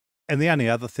And the only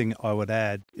other thing I would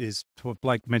add is to what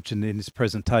Blake mentioned in his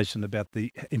presentation about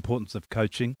the importance of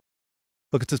coaching.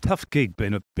 Look, it's a tough gig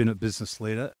being a business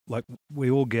leader. Like, we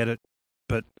all get it,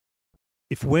 but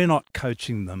if we're not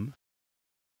coaching them,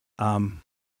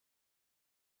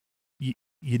 you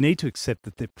need to accept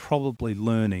that they're probably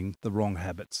learning the wrong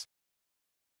habits.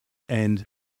 And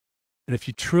if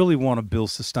you truly want to build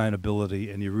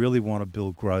sustainability and you really want to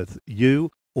build growth,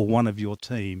 you or one of your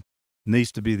team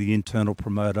needs to be the internal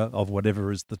promoter of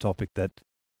whatever is the topic that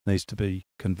needs to be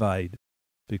conveyed.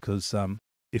 Because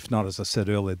if not, as I said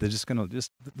earlier,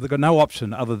 they've got no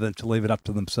option other than to leave it up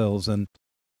to themselves. And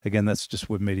again, that's just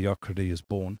where mediocrity is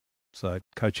born. So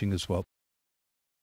coaching as well.